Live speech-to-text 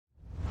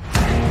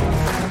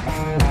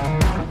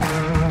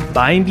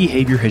Buying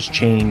behavior has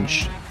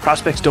changed.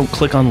 Prospects don't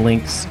click on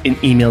links in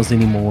emails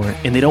anymore,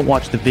 and they don't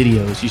watch the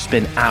videos you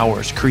spend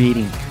hours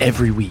creating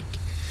every week.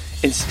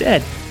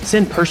 Instead,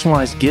 send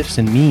personalized gifts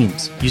and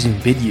memes using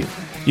Vidyou.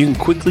 You can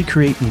quickly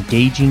create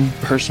engaging,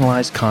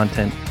 personalized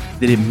content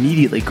that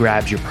immediately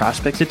grabs your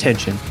prospect's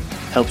attention,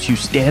 helps you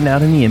stand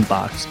out in the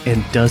inbox,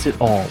 and does it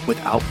all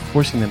without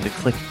forcing them to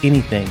click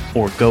anything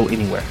or go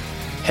anywhere.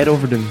 Head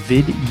over to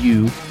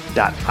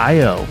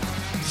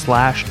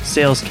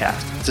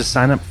vidyou.io/salescast to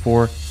sign up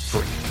for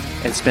free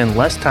and spend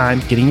less time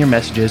getting your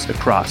messages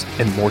across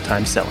and more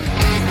time selling.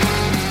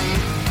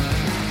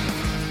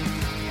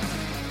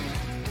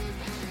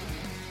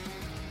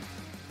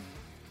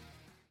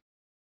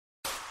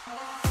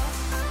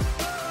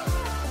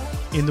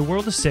 In the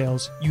world of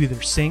sales, you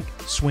either sink,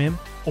 swim,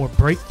 or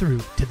break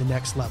through to the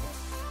next level.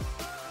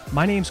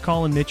 My name's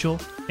Colin Mitchell,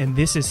 and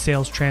this is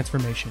Sales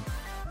Transformation,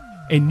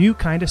 a new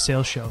kind of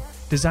sales show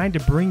designed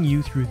to bring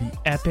you through the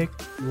epic,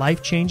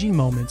 life-changing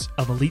moments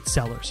of elite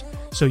sellers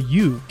so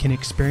you can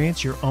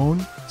experience your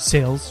own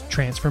sales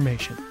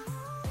transformation.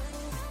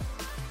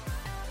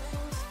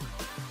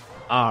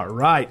 All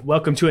right,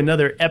 welcome to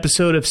another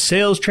episode of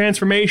Sales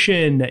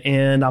Transformation,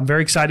 and I'm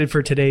very excited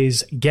for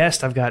today's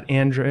guest. I've got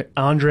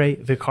Andre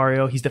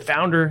Vicario. He's the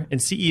founder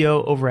and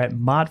CEO over at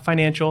Mod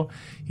Financial.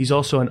 He's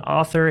also an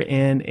author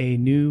and a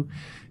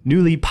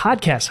newly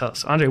podcast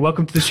host. Andre,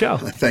 welcome to the show.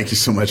 Thank you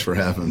so much for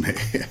having me.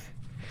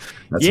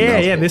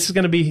 Yeah. This is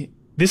going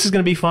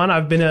to be fun.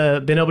 I've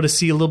been able to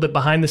see a little bit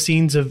behind the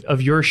scenes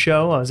of your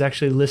show. I was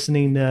actually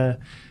listening to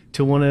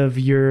one of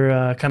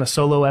your kind of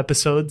solo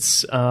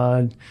episodes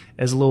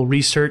as a little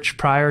research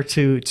prior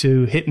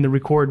to hitting the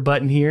record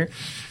button here.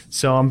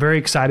 So I'm very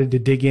excited to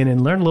dig in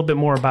and learn a little bit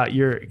more about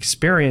your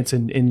experience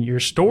and your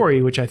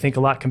story, which I think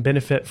a lot can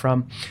benefit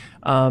from.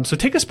 So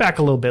take us back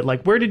a little bit.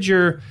 Like, where did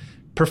your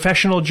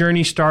professional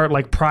journey start,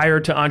 like prior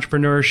to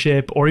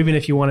entrepreneurship, or even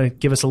if you want to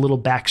give us a little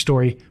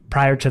backstory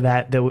prior to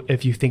that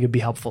if you think it'd be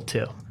helpful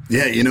too?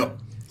 Yeah,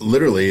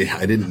 literally,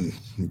 I didn't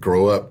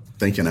grow up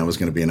thinking I was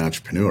going to be an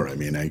entrepreneur. I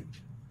mean,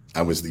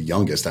 I was the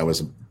youngest. I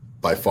was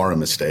by far a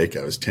mistake.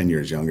 I was 10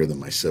 years younger than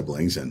my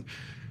siblings. And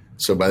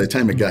so by the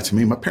time it got to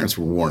me, my parents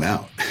were worn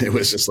out. It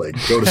was just like,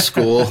 go to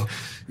school,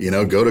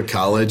 go to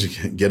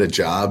college, get a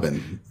job,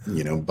 and,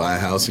 buy a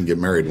house and get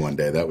married one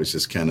day. That was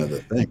just kind of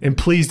the thing. And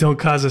please don't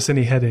cause us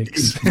any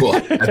headaches. Well,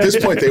 at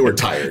this point, they were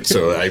tired.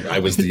 So I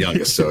was the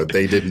youngest. So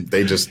they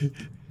just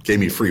gave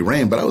me free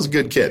reign. But I was a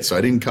good kid, so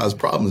I didn't cause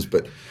problems.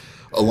 But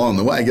along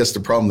the way, I guess the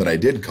problem that I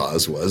did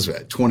cause was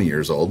at 20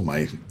 years old,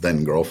 my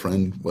then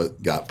girlfriend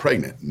got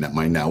pregnant,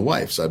 my now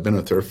wife. So I've been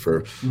with her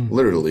for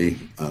literally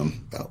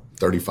about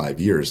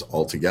 35 years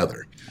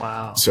altogether.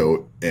 Wow.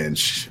 So,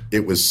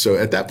 it was so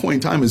at that point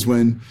in time is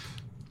when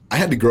I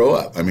had to grow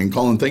up. I mean,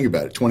 Colin, think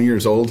about it. 20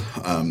 years old,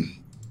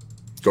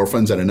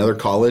 girlfriend's at another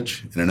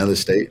college in another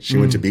state. She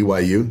went to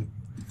BYU,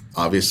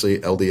 obviously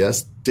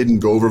LDS, didn't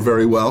go over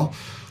very well.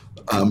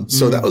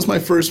 So that was my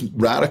first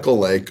radical,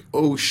 like,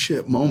 oh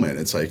shit moment.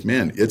 It's like,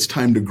 man, it's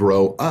time to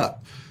grow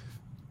up.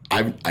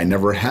 I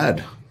never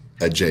had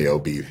a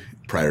job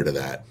prior to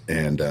that,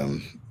 and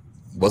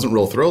wasn't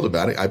real thrilled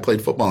about it. I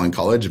played football in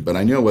college, but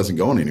I knew I wasn't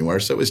going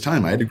anywhere, so it was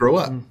time. I had to grow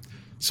up.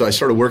 So I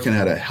started working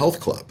at a health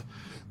club,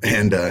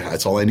 and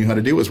that's all I knew how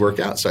to do was work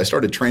out. So I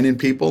started training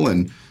people,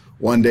 and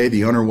one day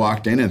the owner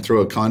walked in and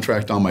threw a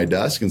contract on my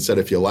desk and said,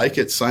 if you like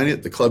it, sign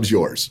it, the club's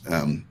yours.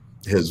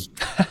 His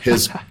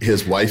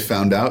wife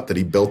found out that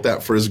he built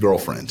that for his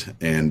girlfriend,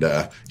 and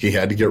he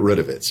had to get rid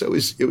of it. So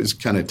it was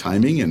kind of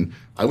timing, and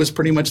I was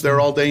pretty much there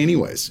all day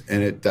anyways.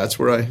 And that's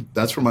where my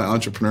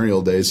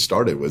entrepreneurial days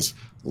started, was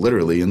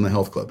literally in the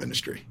health club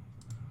industry.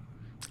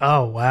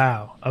 Oh,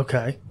 wow.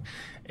 Okay.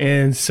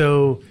 And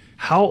so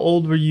how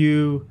old were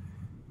you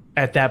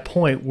at that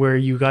point where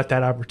you got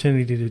that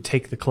opportunity to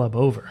take the club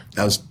over?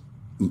 I was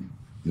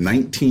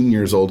 19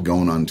 years old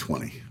going on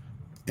 20.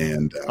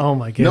 And oh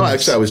my goodness. No,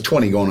 actually I was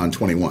 20 going on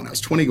 21. I was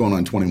 20 going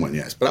on 21,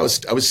 yes. But I was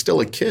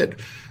still a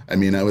kid. I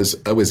mean, I was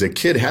a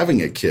kid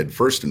having a kid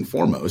first and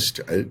foremost.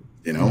 It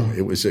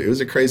was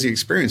a crazy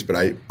experience, but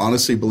I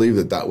honestly believe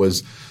that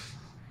was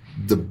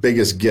the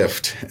biggest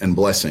gift and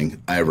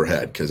blessing I ever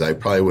had, because I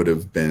probably would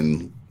have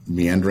been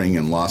meandering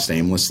and lost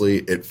aimlessly.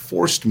 It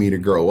forced me to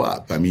grow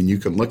up. I mean, you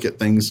can look at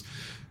things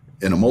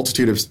in a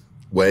multitude of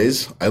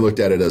ways. I looked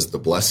at it as the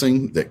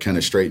blessing that kind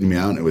of straightened me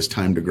out, and it was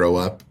time to grow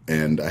up.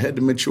 And I had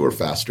to mature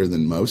faster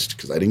than most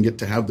because I didn't get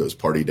to have those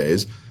party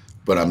days.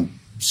 But I'm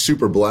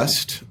super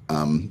blessed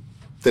that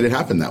it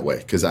happened that way,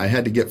 because I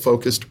had to get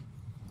focused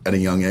at a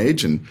young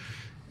age, and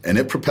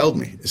it propelled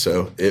me.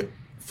 So it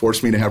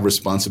forced me to have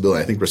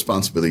responsibility. I think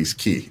responsibility is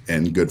key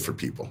and good for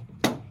people.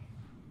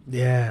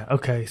 Yeah.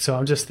 Okay. So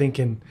I'm just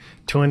thinking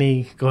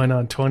 20 going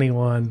on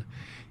 21,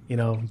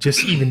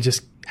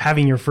 just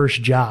having your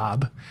first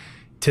job,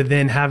 to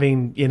then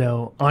having,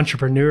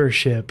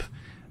 entrepreneurship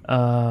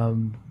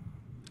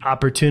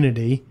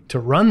opportunity to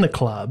run the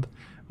club.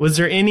 Was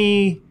there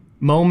any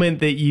moment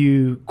that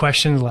you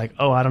questioned, like,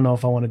 oh, I don't know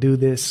if I want to do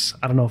this.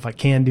 I don't know if I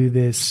can do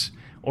this.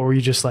 Or were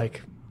you just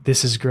like,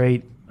 this is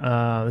great.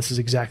 This is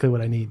exactly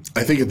what I need.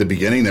 I think at the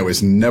beginning there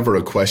was never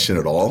a question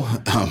at all.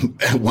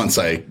 Once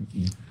I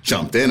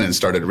jumped in and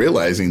started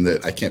realizing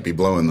that I can't be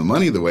blowing the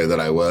money the way that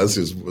I was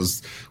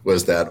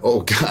that,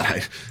 oh God,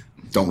 I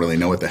don't really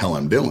know what the hell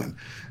I'm doing.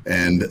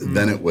 And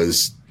then it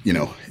was,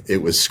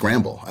 it was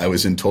scramble. I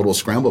was in total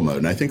scramble mode.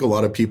 And I think a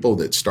lot of people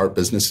that start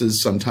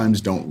businesses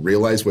sometimes don't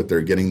realize what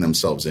they're getting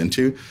themselves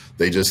into.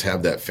 They just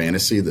have that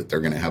fantasy that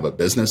they're going to have a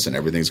business and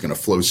everything's going to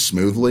flow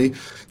smoothly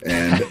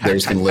and they're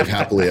just going to live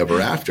happily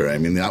ever after. I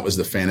mean, that was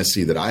the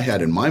fantasy that I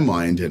had in my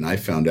mind. And I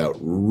found out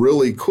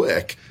really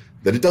quick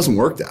that it doesn't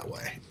work that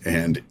way.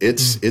 And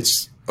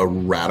it's a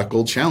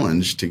radical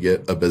challenge to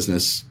get a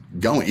business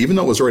going. Even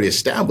though it was already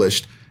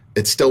established,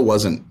 it still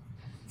wasn't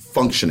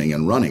functioning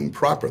and running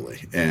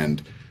properly.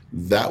 And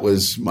that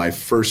was my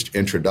first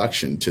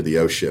introduction to the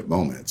oh shit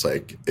moment. It's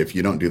like, if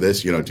you don't do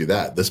this, you don't do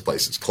that, this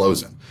place is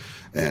closing.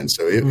 And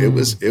so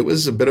it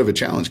was a bit of a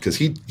challenge because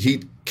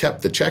he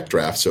kept the check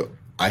draft. So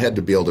I had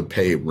to be able to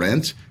pay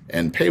rent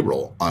and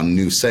payroll on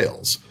new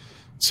sales.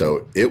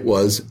 So it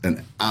was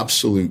an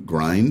absolute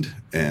grind,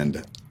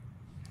 and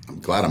I'm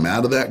glad I'm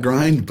out of that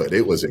grind, but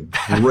it was a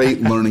great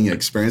learning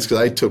experience because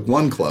I took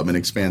one club and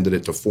expanded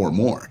it to 4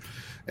 more.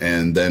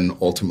 And then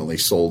ultimately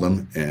sold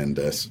them and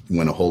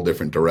went a whole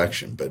different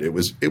direction. But it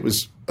was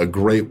a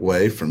great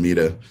way for me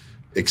to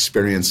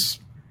experience,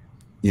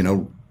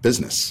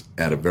 business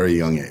at a very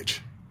young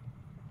age.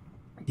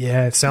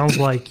 Yeah, it sounds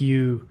like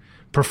you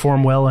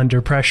perform well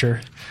under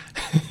pressure.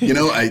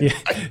 I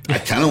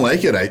kind of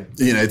like it.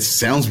 It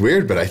sounds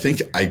weird, but I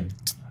think I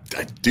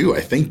do.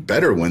 I think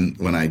better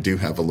when I do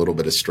have a little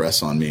bit of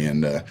stress on me.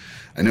 And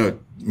I know it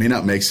may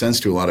not make sense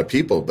to a lot of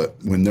people, but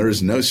when there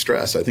is no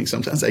stress, I think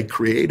sometimes I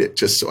create it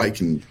just so I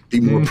can be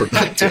more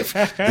productive.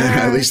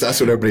 At least that's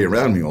what everybody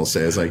around me will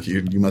say. It's like,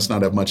 you must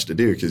not have much to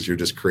do because you're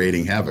just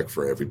creating havoc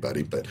for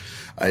everybody. But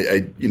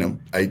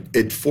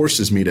it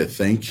forces me to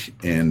think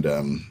and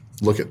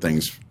look at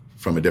things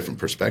from a different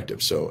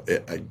perspective. So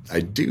I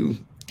do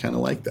kind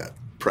of like that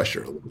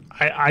pressure.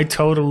 I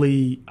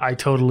totally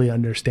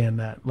understand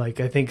that. Like,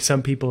 I think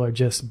some people are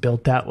just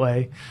built that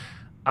way.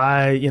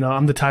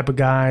 I'm the type of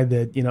guy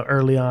that,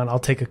 early on, I'll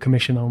take a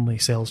commission only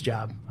sales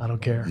job. I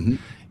don't care. Mm-hmm.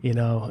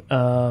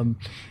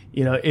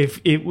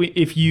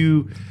 If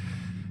you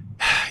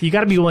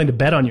got to be willing to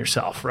bet on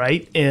yourself,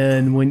 right?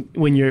 And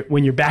when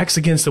your back's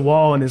against the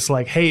wall and it's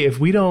like, hey, if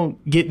we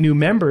don't get new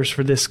members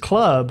for this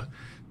club,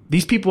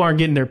 these people aren't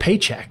getting their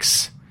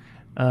paychecks.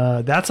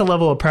 That's a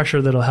level of pressure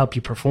that'll help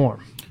you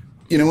perform.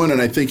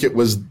 And I think it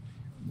was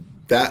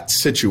that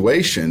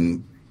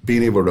situation,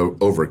 being able to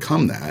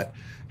overcome that,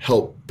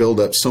 helped build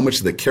up so much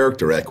of the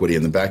character equity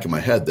in the back of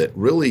my head that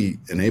really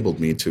enabled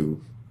me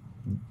to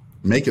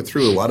make it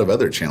through a lot of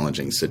other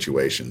challenging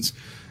situations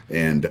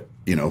and,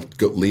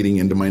 leading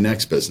into my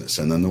next business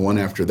and then the one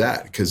after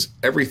that. Because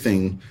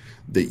everything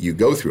that you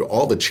go through,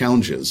 all the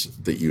challenges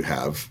that you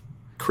have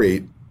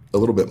create a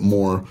little bit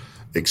more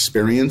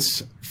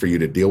experience for you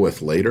to deal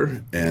with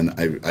later. And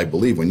I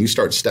believe when you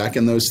start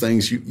stacking those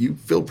things, you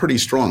feel pretty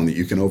strong that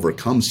you can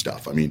overcome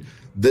stuff. I mean,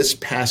 this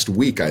past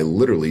week, I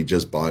literally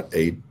just bought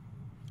a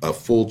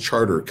full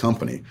charter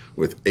company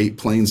with 8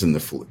 planes in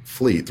the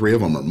fleet. 3 of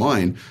them are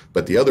mine,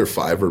 but the other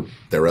 5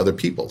 they're other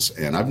people's.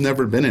 And I've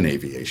never been in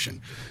aviation,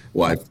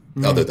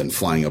 other than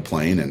flying a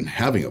plane and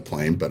having a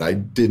plane, but I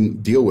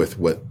didn't deal with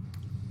what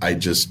I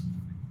just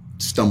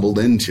stumbled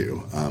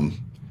into.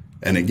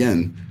 And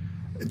again,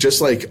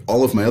 just like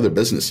all of my other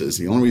businesses,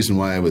 the only reason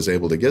why I was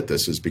able to get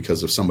this is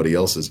because of somebody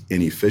else's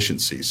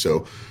inefficiency.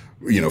 So,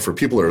 for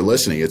people who are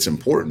listening, it's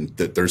important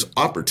that there's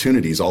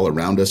opportunities all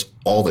around us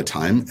all the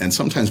time. And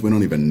sometimes we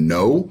don't even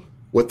know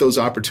what those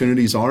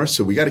opportunities are.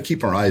 So we got to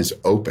keep our eyes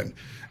open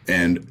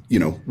and,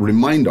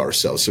 remind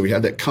ourselves. So we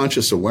have that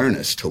conscious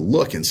awareness to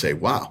look and say,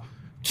 wow,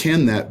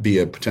 can that be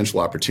a potential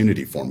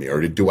opportunity for me?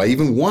 Or do I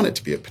even want it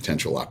to be a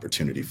potential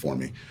opportunity for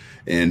me?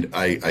 And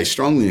I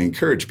strongly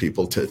encourage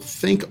people to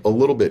think a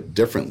little bit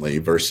differently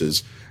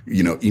versus,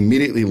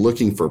 immediately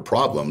looking for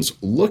problems.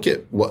 Look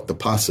at what the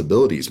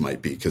possibilities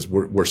might be, because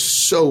we're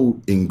so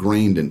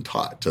ingrained and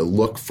taught to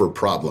look for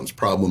problems,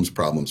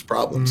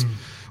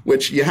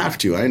 which you have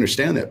to. I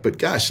understand that. But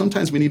gosh,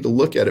 sometimes we need to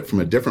look at it from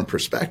a different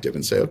perspective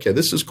and say, okay,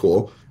 this is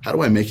cool. How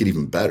do I make it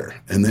even better?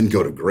 And then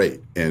go to great.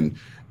 And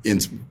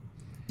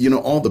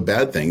all the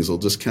bad things will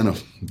just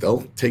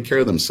they'll take care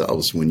of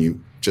themselves when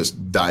you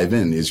just dive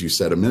in, as you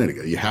said a minute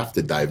ago. You have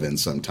to dive in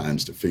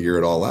sometimes to figure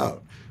it all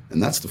out.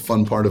 And that's the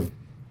fun part of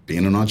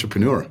being an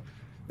entrepreneur.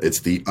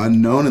 It's the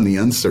unknown and the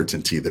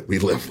uncertainty that we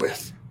live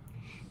with.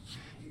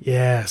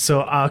 Yeah.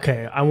 So,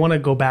 okay, I want to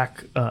go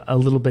back a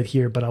little bit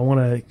here, but I want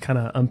to kind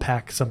of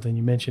unpack something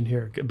you mentioned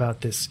here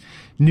about this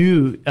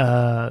new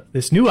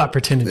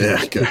opportunity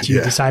that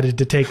you decided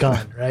to take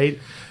on, right?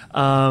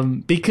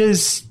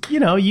 Because,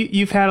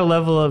 you've had a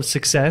level of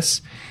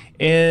success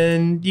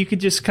and you could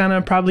just kind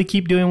of probably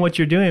keep doing what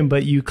you're doing,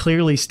 but you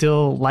clearly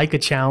still like a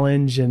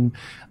challenge and,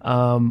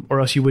 or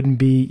else you wouldn't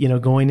be,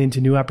 going into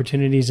new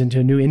opportunities,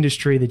 into a new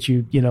industry that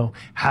you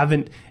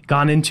haven't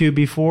gone into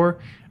before.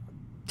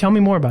 Tell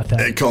me more about that.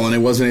 Hey, Colin, it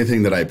wasn't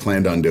anything that I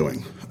planned on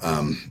doing.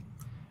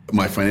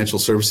 My financial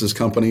services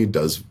company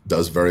does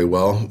very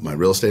well. My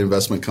real estate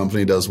investment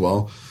company does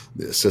well.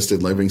 The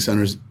assisted living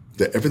centers,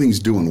 everything's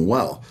doing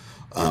well.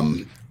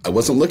 I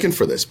wasn't looking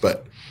for this,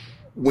 but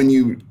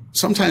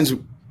sometimes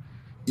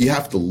you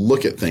have to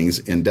look at things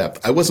in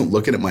depth. I wasn't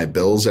looking at my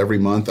bills every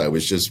month. I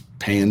was just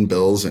paying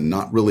bills and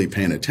not really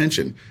paying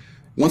attention.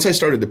 Once I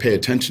started to pay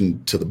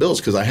attention to the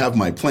bills, because I have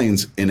my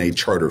planes in a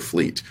charter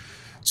fleet.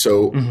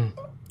 So,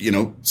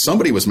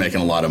 somebody was making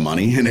a lot of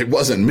money and it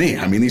wasn't me.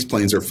 I mean, these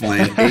planes are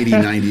flying 80,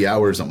 90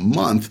 hours a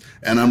month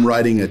and I'm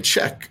writing a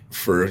check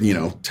for,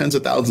 tens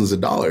of thousands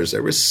of dollars.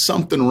 There was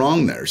something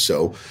wrong there.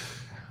 So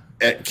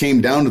it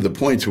came down to the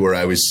point to where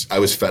I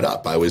was fed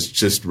up. I was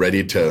just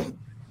ready to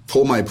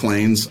pull my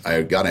planes.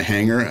 I got a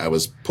hangar. I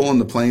was pulling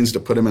the planes to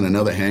put them in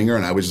another hangar,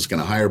 and I was just going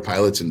to hire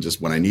pilots, and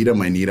just when I need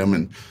them, I need them.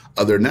 And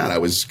other than that, I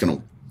was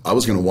going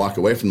to walk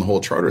away from the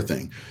whole charter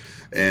thing.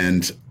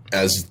 And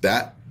as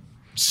that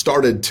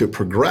started to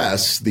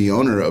progress, the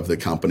owner of the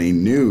company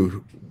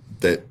knew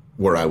that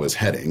where I was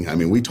heading. I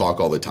mean, we talk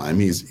all the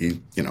time. He's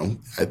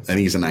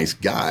a nice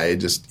guy.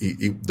 Just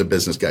the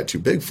business got too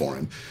big for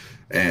him.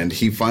 And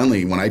he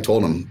finally, when I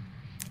told him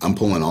I'm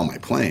pulling all my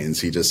planes,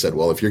 he just said,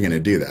 well, if you're going to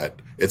do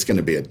that, it's going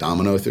to be a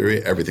domino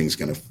theory. Everything's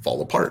going to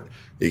fall apart.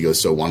 He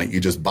goes, so why don't you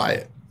just buy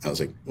it? I was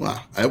like,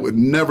 wow, I would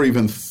never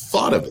even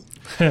thought of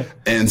it.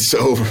 And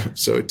so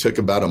it took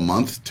about a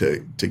month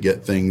to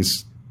get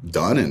things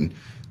done. And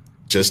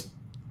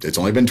it's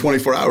only been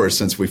 24 hours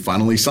since we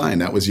finally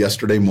signed. That was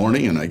yesterday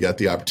morning, and I got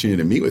the opportunity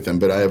to meet with him.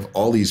 But I have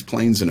all these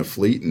planes in a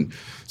fleet. And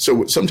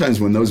so sometimes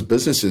when those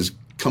businesses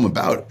come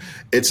about,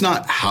 it's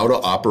not how to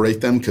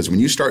operate them, because when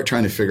you start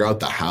trying to figure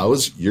out the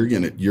hows, you're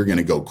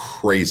gonna go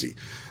crazy.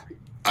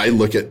 I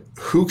look at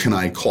who can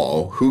I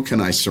call, who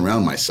can I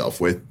surround myself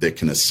with that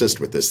can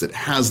assist with this, that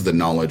has the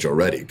knowledge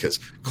already, because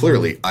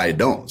clearly I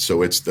don't.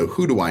 So it's the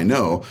who do I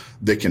know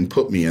that can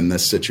put me in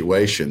this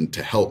situation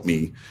to help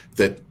me,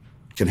 that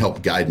can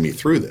help guide me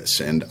through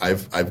this. And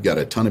I've got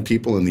a ton of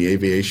people in the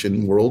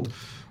aviation world.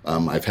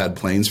 I've had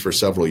planes for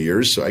several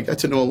years, so I got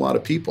to know a lot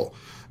of people.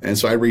 And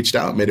so I reached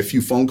out, made a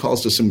few phone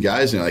calls to some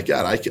guys, and they're like,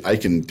 yeah, I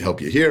can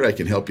help you here, I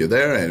can help you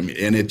there. And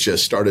it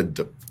just started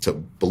to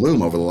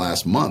bloom over the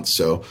last month.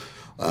 So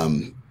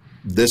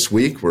this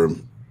week we're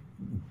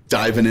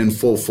diving in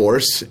full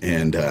force,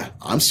 and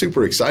I'm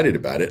super excited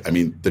about it. I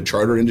mean, the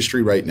charter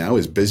industry right now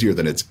is busier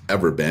than it's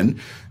ever been.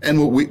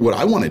 And what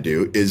I want to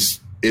do is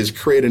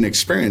create an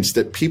experience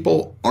that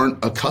people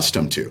aren't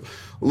accustomed to.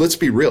 Let's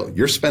be real.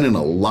 You're spending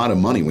a lot of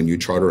money when you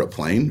charter a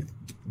plane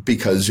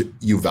because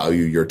you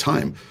value your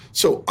time.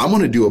 So I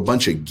want to do a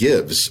bunch of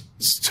gives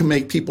to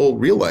make people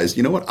realize,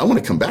 you know what, I want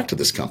to come back to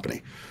this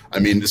company. I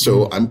mean,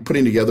 so I'm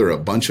putting together a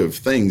bunch of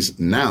things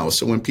now.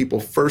 So when people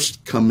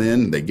first come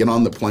in, they get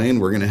on the plane,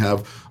 we're going to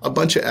have a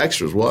bunch of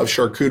extras. We'll have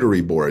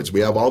charcuterie boards.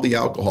 We have all the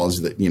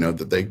alcohols that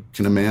they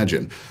can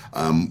imagine,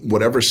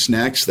 whatever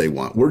snacks they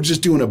want. We're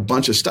just doing a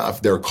bunch of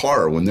stuff. Their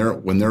car, when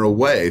they're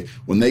away,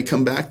 when they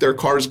come back, their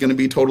car is going to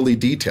be totally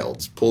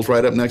detailed. It pulls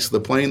right up next to the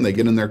plane. They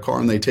get in their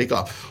car and they take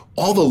off.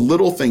 All the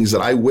little things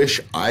that I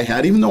wish I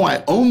had, even though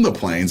I own the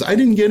planes, I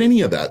didn't get any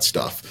of that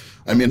stuff.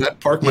 I mean, I'd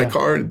park my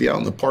car, it'd be out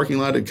in the parking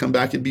lot, it'd come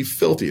back, it'd be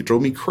filthy. It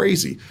drove me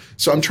crazy.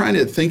 So I'm trying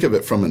to think of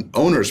it from an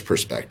owner's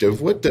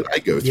perspective. What did I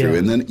go through?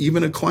 And then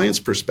even a client's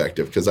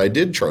perspective, because I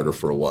did charter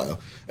for a while.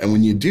 And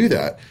when you do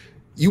that,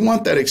 you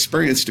want that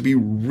experience to be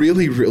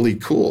really, really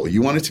cool.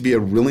 You want it to be a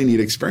really neat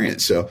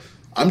experience. So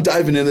I'm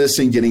diving into this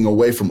thing, getting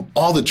away from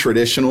all the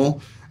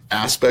traditional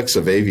aspects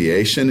of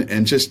aviation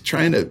and just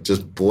trying to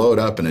just blow it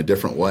up in a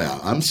different way.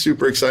 I'm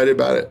super excited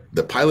about it.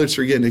 The pilots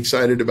are getting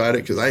excited about it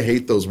because I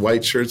hate those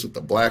white shirts with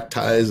the black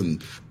ties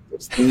and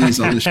those things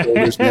on the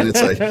shoulders. Man,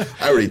 it's like,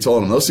 I already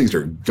told them those things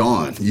are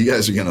gone. You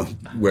guys are going to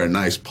wear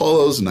nice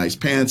polos, nice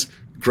pants,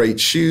 great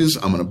shoes.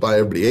 I'm going to buy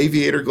everybody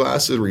aviator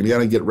glasses. We're going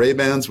to get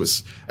Ray-Bans.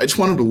 I just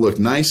want them to look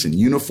nice and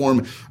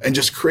uniform and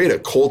just create a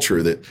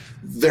culture that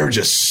they're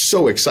just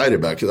so excited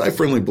about, because I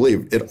firmly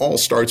believe it all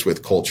starts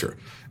with culture.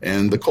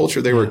 And the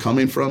culture they were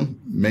coming from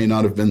may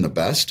not have been the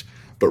best,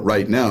 but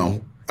right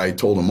now, I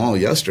told them all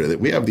yesterday that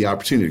we have the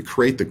opportunity to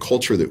create the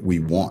culture that we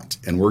want,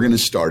 and we're going to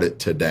start it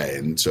today.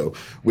 And so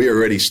we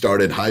already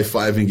started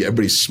high-fiving,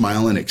 everybody's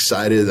smiling,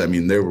 excited. I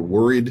mean, they were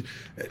worried,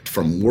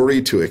 from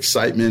worry to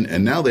excitement,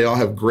 and now they all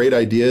have great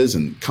ideas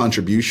and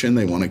contribution.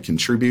 They want to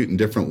contribute in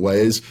different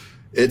ways.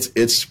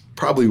 It's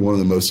probably one of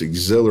the most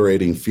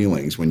exhilarating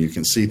feelings when you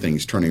can see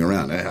things turning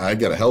around. I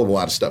got a hell of a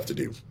lot of stuff to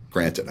do.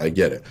 Granted, I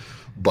get it,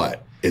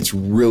 but it's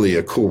really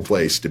a cool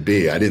place to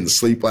be. I didn't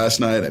sleep last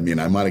night. I mean,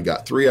 I might have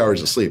got 3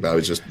 hours of sleep.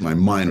 My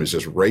mind was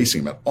just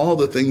racing about all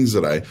the things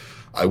that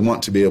I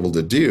want to be able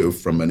to do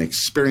from an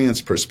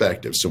experience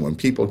perspective. So when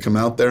people come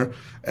out there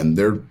and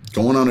they're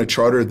going on a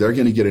charter, they're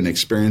going to get an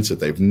experience that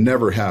they've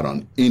never had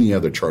on any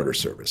other charter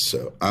service.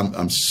 So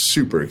I'm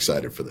super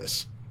excited for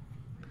this.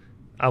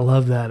 I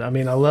love that. I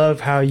mean, I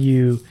love how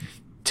you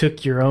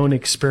took your own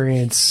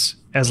experience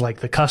as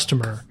like the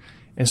customer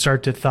and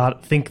start to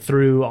think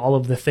through all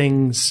of the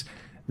things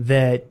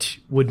that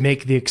would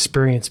make the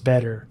experience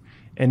better.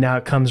 And now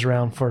it comes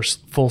around for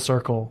full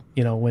circle,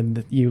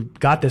 when you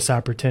got this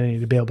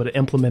opportunity to be able to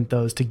implement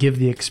those, to give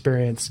the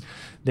experience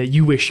that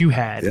you wish you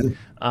had,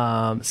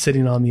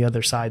 sitting on the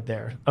other side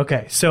there.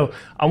 Okay. So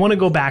I want to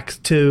go back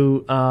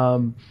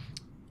to,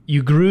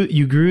 you grew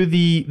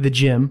the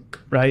gym,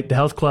 right? The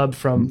health club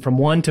from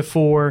 1 to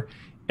 4,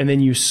 and then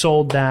you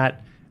sold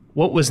that.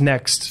 What was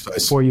next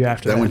for you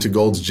after that? I went to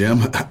Gold's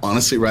Gym.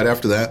 Honestly, right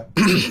after that,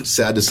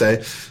 sad to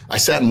say, I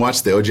sat and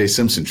watched the O.J.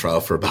 Simpson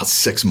trial for about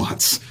 6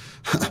 months.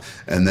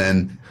 And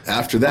then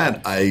after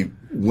that, I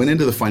went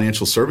into the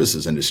financial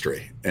services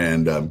industry.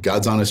 And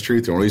God's honest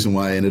truth, the only reason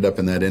why I ended up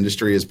in that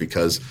industry is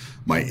because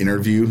my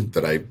interview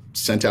that I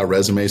sent out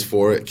resumes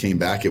for, it came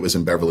back, it was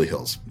in Beverly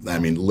Hills. I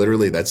mean,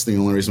 literally, that's the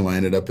only reason why I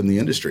ended up in the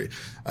industry.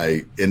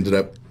 I ended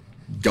up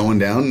going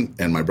down,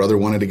 and my brother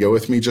wanted to go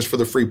with me just for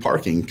the free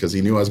parking because he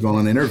knew I was going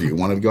on an interview,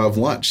 wanted to go have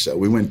lunch. So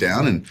we went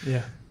down,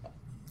 and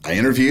I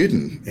interviewed,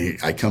 and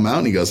I come out,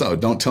 and he goes, "Oh,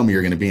 don't tell me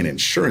you're going to be an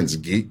insurance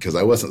geek," because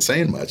I wasn't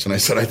saying much. And I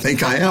said, "I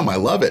think I am. I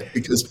love it,"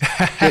 because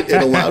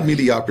it allowed me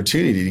the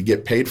opportunity to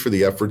get paid for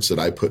the efforts that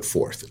I put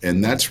forth.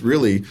 And that's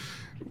really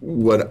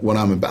what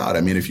I'm about.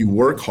 I mean, if you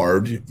work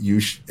hard,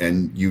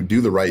 and you do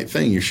the right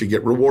thing, you should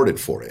get rewarded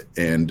for it.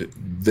 And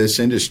this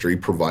industry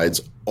provides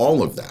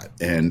all of that.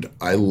 And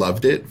I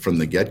loved it from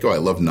the get-go. I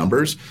love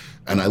numbers,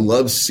 and I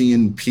love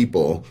seeing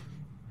people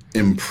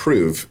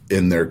improve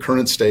in their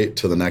current state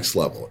to the next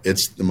level.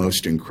 It's the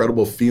most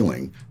incredible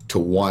feeling to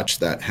watch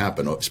that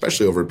happen,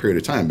 especially over a period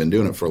of time. I've been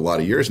doing it for a lot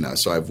of years now.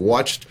 So I've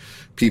watched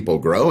people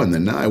grow, and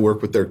then now I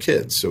work with their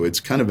kids. So it's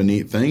kind of a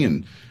neat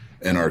thing.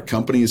 And our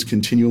company is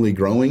continually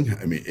growing.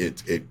 I mean,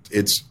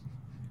 it's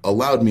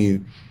allowed me,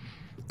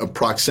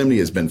 proximity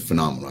has been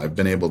phenomenal. I've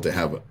been able to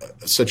have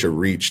such a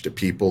reach to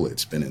people.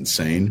 It's been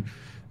insane.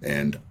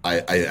 And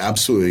I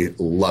absolutely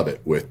love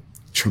it with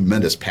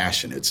tremendous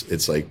passion.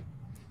 It's like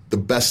the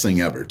best thing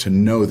ever to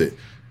know that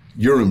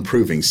you're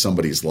improving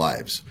somebody's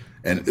lives.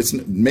 And it's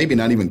maybe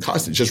not even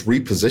costing, just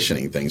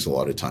repositioning things a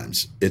lot of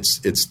times.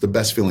 It's the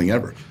best feeling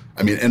ever.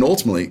 I mean, and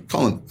ultimately,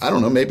 Colin, I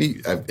don't know,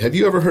 maybe, have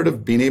you ever heard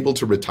of being able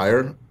to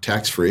retire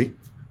tax-free?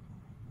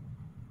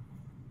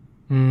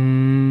 I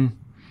don't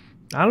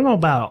know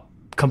about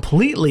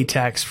completely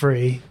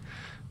tax-free.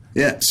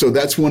 Yeah, so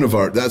that's one of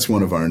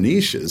our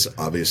niches,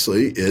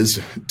 obviously,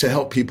 is to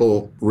help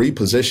people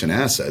reposition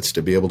assets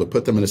to be able to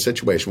put them in a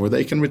situation where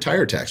they can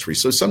retire tax-free.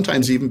 So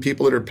sometimes even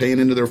people that are paying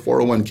into their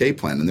 401k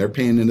plan and they're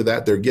paying into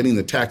that, they're getting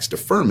the tax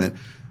deferment.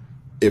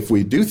 If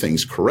we do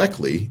things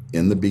correctly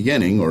in the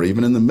beginning or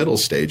even in the middle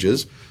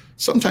stages,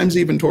 sometimes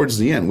even towards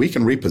the end, we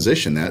can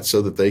reposition that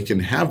so that they can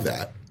have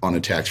that on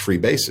a tax-free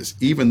basis.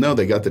 Even though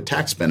they got the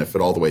tax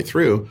benefit all the way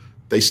through,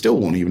 they still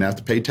won't even have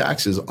to pay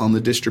taxes on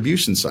the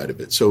distribution side of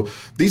it. So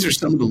these are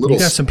some of the little.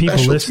 You got some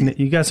people listening.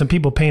 You got some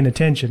people paying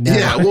attention now.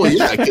 Yeah, well,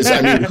 yeah, because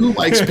I mean, who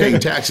likes paying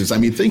taxes? I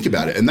mean, think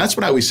about it. And that's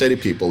what I always say to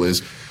people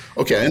is,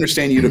 okay, I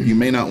understand you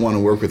may not want to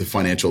work with a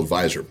financial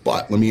advisor,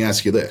 but let me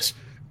ask you this.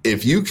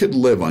 If you could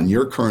live on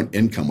your current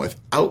income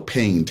without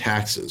paying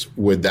taxes,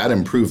 would that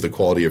improve the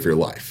quality of your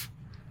life?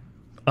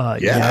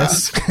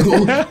 Yes.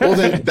 well,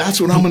 then that's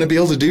what I'm going to be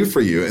able to do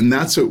for you. And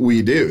that's what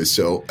we do.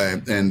 So,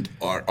 and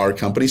our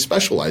company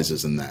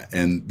specializes in that.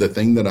 And the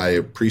thing that I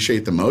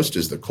appreciate the most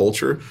is the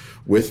culture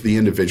with the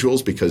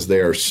individuals, because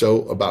they are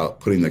so about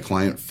putting the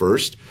client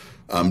first,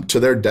 to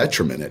their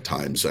detriment at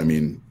times. I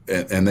mean,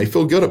 and they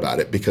feel good about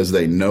it because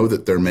they know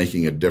that they're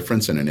making a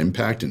difference and an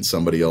impact in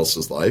somebody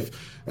else's life.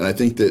 And I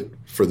think that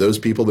for those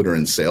people that are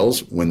in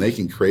sales, when they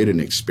can create an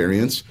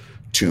experience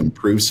to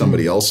improve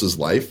somebody else's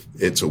life,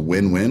 it's a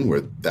win-win where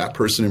that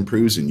person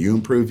improves and you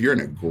improve. You're in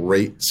a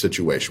great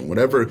situation.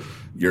 Whatever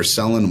you're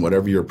selling,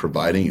 whatever you're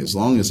providing, as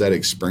long as that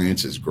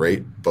experience is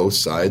great, both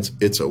sides,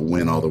 it's a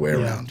win all the way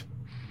around.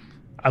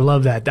 I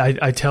love that.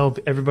 I tell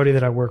everybody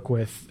that I work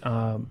with,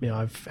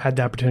 I've had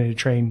the opportunity to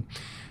train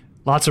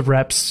lots of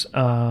reps,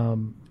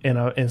 and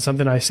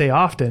something I say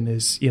often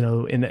is,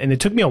 and it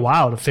took me a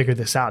while to figure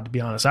this out, to be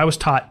honest. I was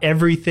taught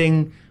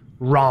everything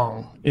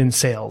wrong in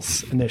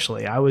sales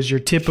initially. I was your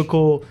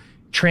typical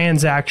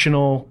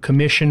transactional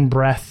commission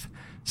breath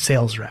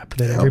sales rep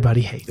that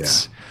everybody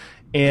hates.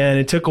 Yeah. And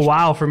it took a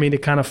while for me to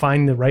kind of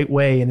find the right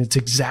way. And it's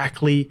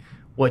exactly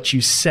what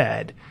you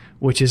said,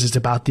 which is it's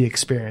about the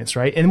experience,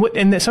 right?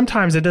 And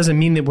sometimes it doesn't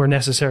mean that we're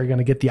necessarily going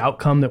to get the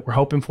outcome that we're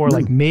hoping for.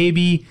 Like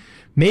maybe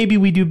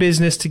we do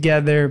business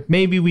together,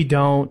 maybe we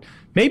don't.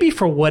 Maybe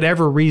for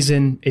whatever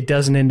reason, it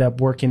doesn't end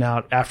up working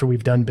out after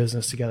we've done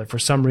business together for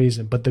some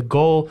reason. But the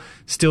goal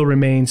still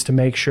remains to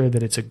make sure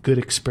that it's a good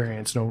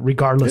experience,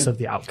 regardless of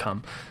the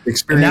outcome.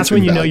 And that's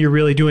when you know you're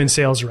really doing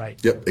sales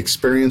right. Yep,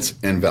 experience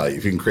and value.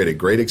 If you can create a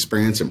great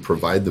experience and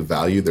provide the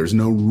value, there's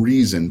no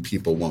reason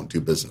people won't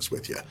do business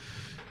with you.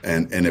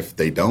 And if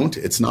they don't,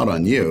 it's not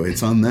on you,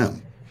 it's on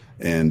them.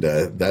 And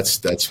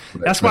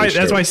that's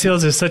why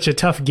sales is such a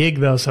tough gig,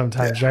 though,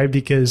 sometimes, right?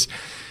 Because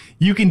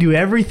you can do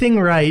everything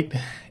right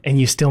and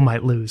you still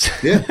might lose.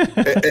 Yeah.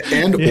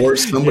 Or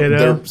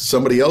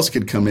somebody else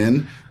could come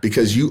in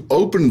because you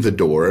opened the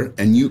door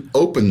and you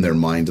opened their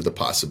mind to the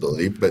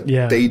possibility, but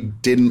they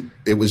didn't.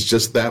 It was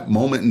just that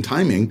moment in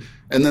timing.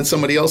 And then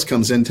somebody else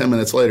comes in 10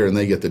 minutes later and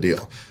they get the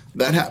deal.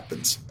 That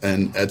happens.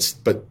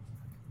 But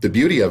the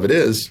beauty of it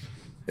is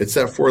it's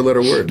that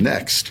 4-letter word,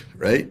 next,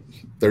 right?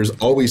 There's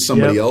always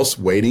somebody else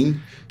waiting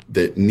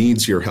that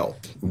needs your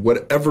help,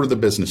 whatever the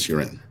business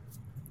you're in.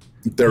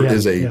 There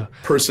is a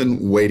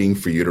person waiting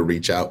for you to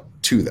reach out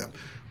to them.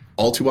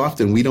 All too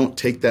often, we don't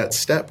take that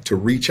step to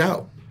reach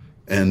out.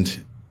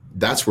 And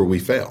that's where we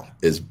fail,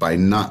 is by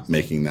not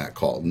making that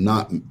call,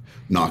 not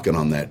knocking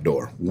on that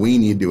door. We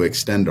need to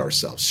extend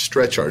ourselves,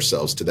 stretch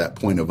ourselves to that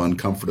point of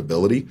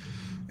uncomfortability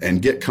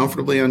and get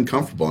comfortably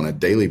uncomfortable on a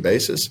daily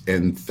basis.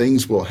 And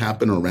things will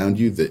happen around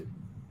you that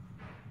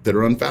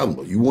are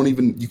unfathomable.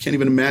 You can't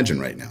even imagine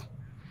right now.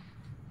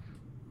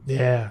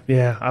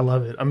 Yeah, I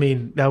love it. I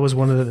mean, that was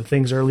one of the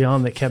things early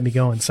on that kept me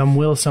going. Some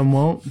will, some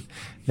won't.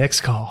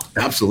 Next call.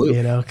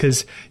 Absolutely.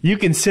 Because you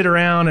can sit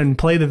around and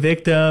play the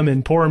victim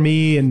and poor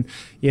me and,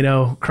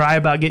 cry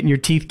about getting your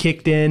teeth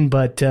kicked in,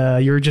 but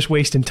you're just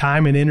wasting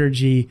time and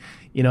energy,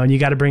 and you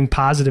got to bring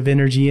positive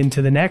energy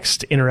into the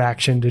next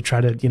interaction to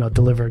try to,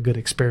 deliver a good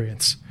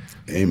experience.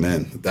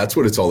 Amen. That's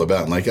what it's all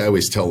about. And like I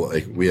always tell,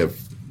 we have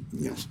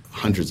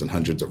hundreds and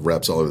hundreds of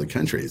reps all over the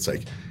country. It's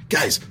like,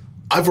 guys,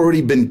 I've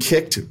already been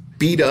kicked,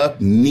 beat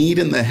up, kneed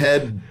in the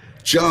head,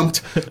 jumped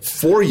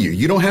for you.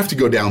 You don't have to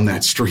go down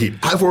that street.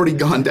 I've already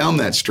gone down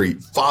that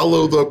street.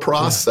 Follow the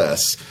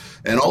process.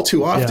 And all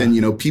too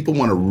often, people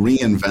want to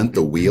reinvent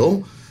the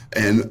wheel.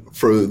 And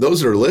for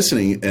those that are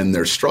listening and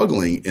they're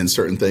struggling in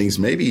certain things,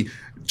 maybe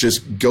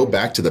just go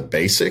back to the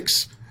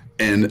basics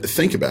and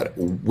think about it.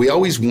 We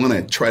always want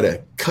to try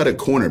to cut a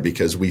corner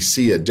because we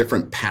see a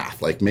different path.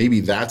 Like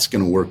maybe that's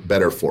going to work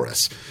better for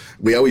us.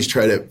 We always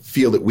try to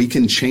feel that we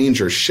can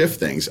change or shift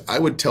things. I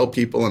would tell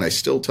people, and I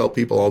still tell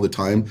people all the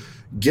time,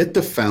 get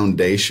the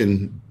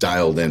foundation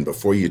dialed in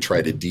before you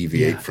try to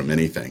deviate from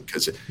anything.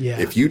 Because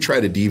if you try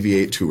to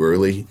deviate too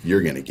early,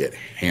 you're going to get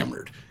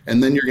hammered.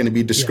 And then you're going to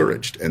be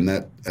discouraged.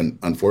 And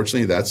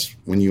unfortunately, that's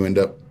when you end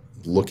up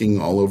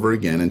looking all over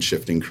again and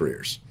shifting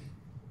careers.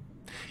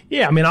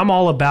 Yeah, I mean, I'm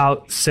all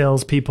about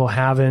salespeople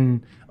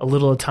having a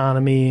little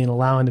autonomy and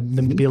allowing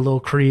them to be a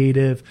little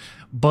creative,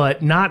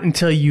 but not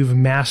until you've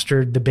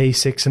mastered the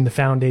basics and the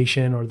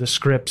foundation or the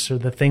scripts or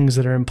the things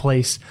that are in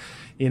place.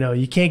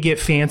 You can't get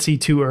fancy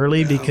too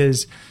early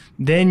because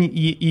then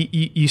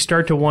you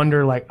start to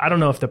wonder, like, I don't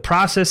know if the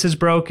process is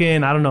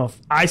broken. I don't know if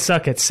I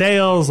suck at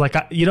sales. Like,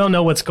 you don't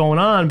know what's going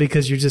on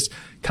because you're just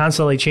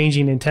constantly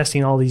changing and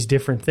testing all these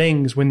different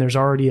things when there's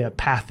already a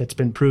path that's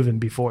been proven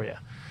before you.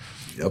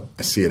 Yep,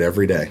 I see it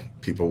every day.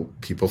 People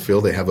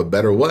feel they have a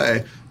better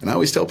way. And I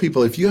always tell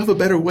people, if you have a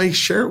better way,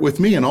 share it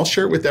with me and I'll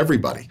share it with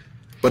everybody.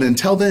 But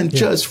until then,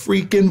 just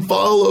freaking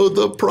follow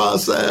the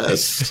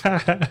process.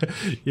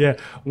 Yeah,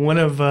 one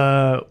of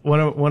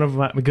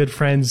my good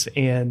friends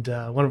and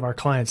one of our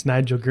clients,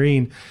 Nigel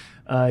Green,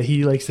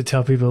 he likes to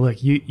tell people,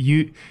 look,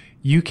 you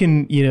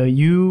can,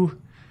 you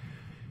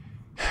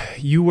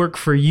work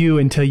for you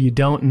until you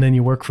don't, and then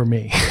you work for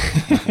me.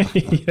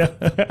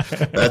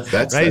 That's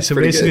right. That's so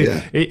basically,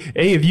 hey,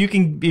 if you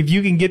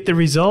can get the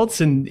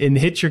results and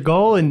hit your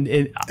goal, and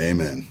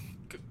amen,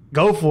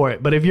 go for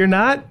it. But if you're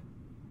not,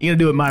 you're gonna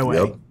do it my way.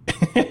 Yep.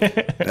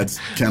 That's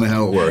kind of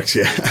how it works.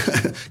 Yeah.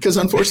 Because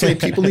unfortunately,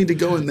 people need to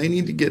go and they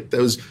need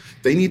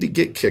to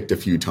get kicked a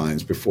few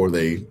times before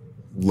they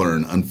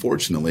learn.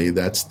 Unfortunately,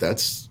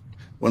 that's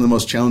one of the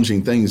most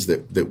challenging things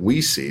that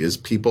we see is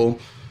people.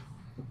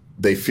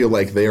 They feel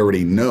like they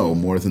already know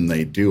more than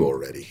they do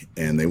already,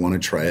 and they want to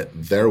try it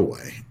their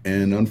way.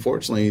 And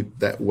unfortunately,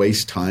 that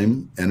wastes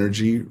time,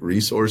 energy,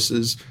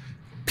 resources,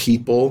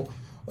 people.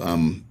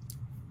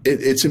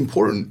 It's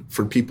important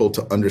for people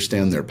to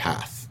understand their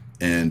path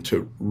and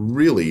to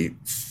really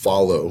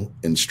follow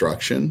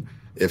instruction.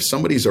 If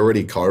somebody's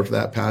already carved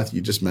that path,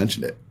 you just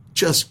mentioned it,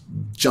 just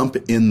jump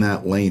in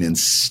that lane and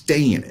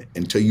stay in it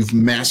until you've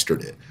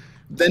mastered it.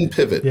 Then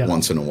pivot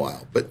once in a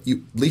while. But at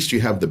least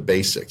you have the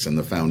basics and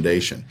the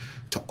foundation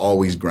to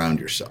always ground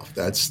yourself.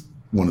 That's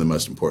one of the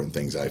most important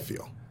things I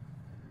feel.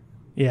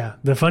 Yeah.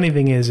 The funny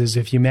thing is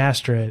if you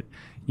master it,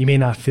 you may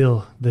not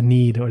feel the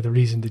need or the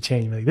reason to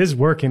change. Like, this is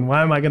working.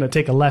 Why am I going to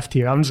take a left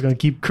here? I'm just going to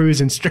keep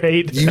cruising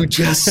straight. You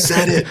just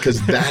said it,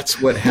 because that's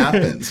what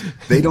happens.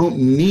 They don't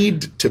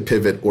need to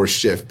pivot or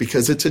shift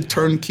because it's a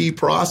turnkey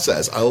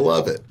process. I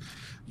love it.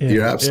 Yeah,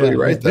 you're absolutely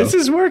right, though. This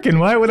is working.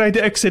 Why would I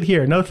exit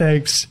here? No,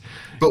 thanks.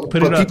 But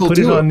put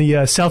it on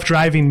the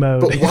self-driving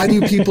mode. But why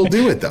do people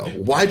do it, though?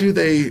 Why do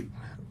they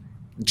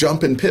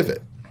jump and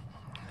pivot?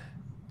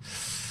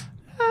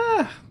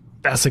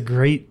 That's the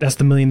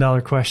 $1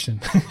 million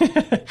question.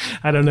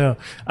 I don't know.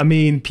 I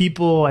mean,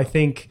 people, I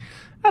think,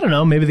 I don't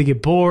know, maybe they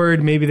get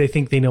bored. Maybe they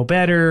think they know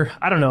better.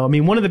 I don't know. I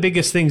mean, one of the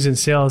biggest things in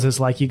sales is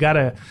like, you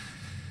gotta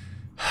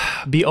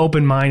be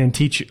open-minded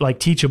and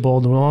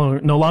teachable,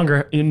 no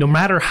longer, no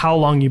matter how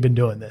long you've been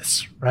doing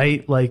this,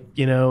 right? Like,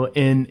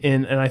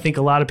 and I think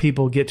a lot of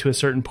people get to a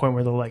certain point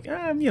where they're like,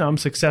 I'm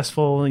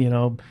successful,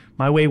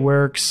 my way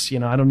works,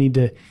 I don't need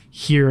to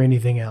hear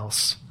anything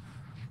else.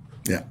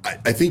 Yeah.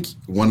 I think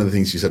one of the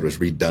things you said was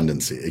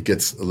redundancy. It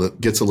gets a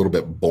little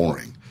bit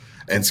boring.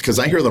 And it's because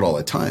I hear that all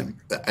the time.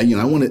 I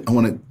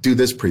want to do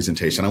this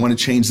presentation. I want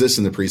to change this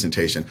in the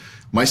presentation.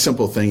 My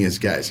simple thing is,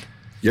 guys,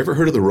 you ever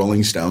heard of the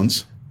Rolling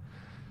Stones?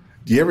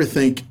 Do you ever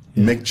think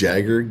Mick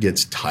Jagger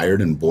gets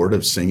tired and bored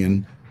of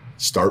singing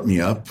Start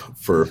Me Up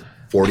for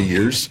 40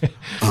 years?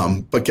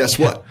 But guess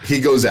what? He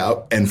goes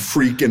out and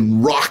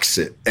freaking rocks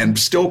it and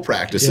still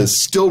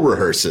practices, still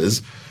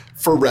rehearses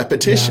for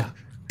repetition.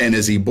 Yeah. And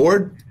is he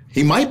bored?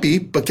 He might be,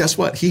 but guess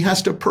what? He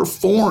has to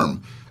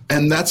perform.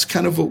 And that's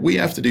kind of what we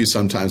have to do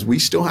sometimes. We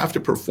still have to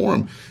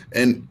perform.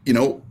 And,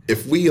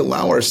 if we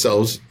allow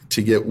ourselves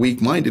to get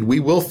weak-minded,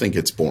 we will think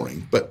it's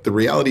boring. But the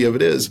reality of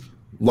it is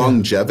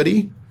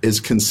longevity is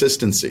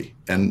consistency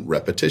and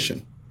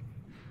repetition.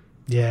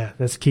 Yeah,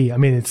 that's key. I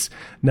mean, it's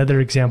another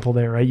example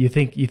there, right? You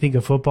think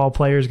a football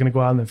player is going to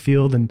go out in the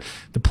field and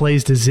the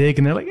plays to zig,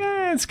 and they're like,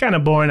 it's kind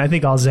of boring. I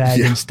think I'll zag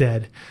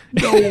instead.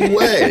 No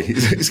way.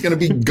 He's going to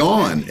be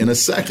gone in a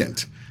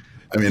second.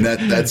 I mean,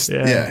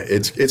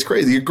 it's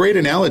crazy. Great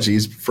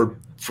analogies for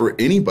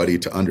anybody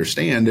to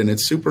understand, and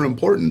it's super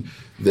important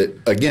that,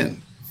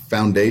 again,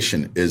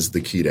 foundation is the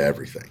key to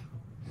everything.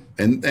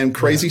 And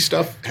crazy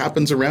stuff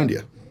happens around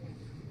you.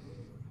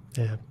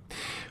 Yeah.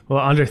 Well,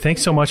 Andre,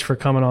 thanks so much for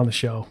coming on the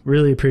show.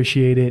 Really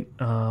appreciate it.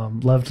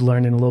 Loved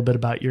learning a little bit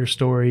about your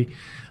story.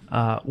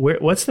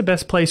 What's the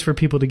best place for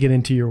people to get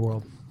into your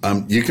world?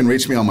 You can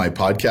reach me on my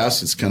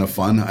podcast. It's kind of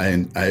fun.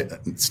 I'm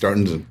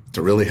starting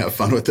to really have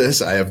fun with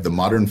this. I have the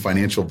Modern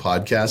Financial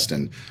Podcast,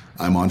 and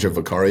I'm Andre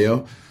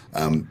Vicario.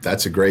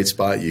 That's a great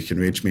spot. You can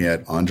reach me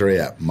at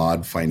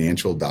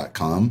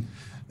andre@modfinancial.com.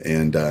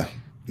 And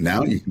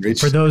now you can reach...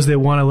 For those that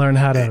want to learn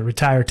how to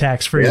retire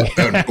tax-free.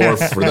 Yeah, or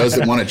for those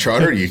that want to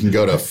charter, you can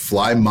go to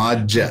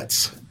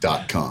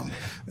flymodjets.com.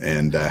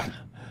 And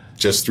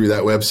just threw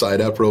that website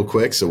up real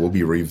quick, so we'll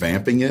be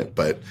revamping it.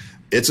 But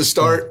it's a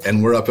start,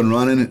 and we're up and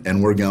running,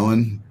 and we're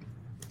going.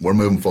 We're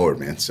moving forward,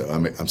 man. So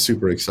I'm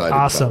super excited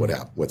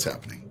about what's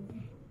happening.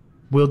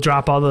 We'll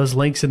drop all those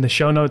links in the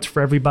show notes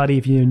for everybody.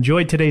 If you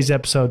enjoyed today's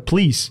episode,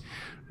 please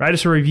write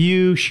us a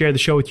review, share the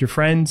show with your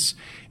friends.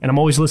 And I'm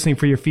always listening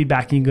for your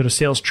feedback. You can go to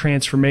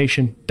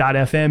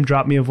salestransformation.fm,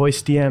 drop me a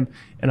voice DM,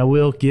 and I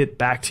will get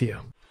back to you.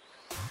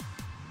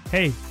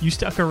 Hey, you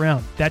stuck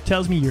around. That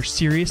tells me you're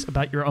serious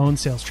about your own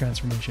sales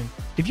transformation.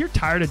 If you're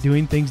tired of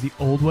doing things the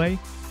old way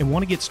and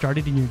want to get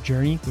started in your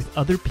journey with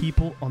other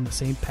people on the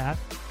same path,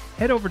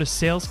 head over to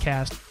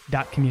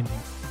salescast.community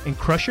and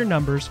crush your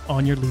numbers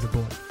on your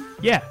leaderboard.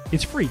 Yeah,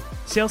 it's free,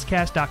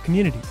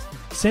 salescast.community.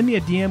 Send me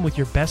a DM with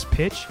your best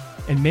pitch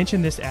and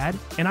mention this ad,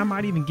 and I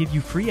might even give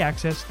you free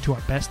access to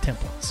our best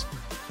templates.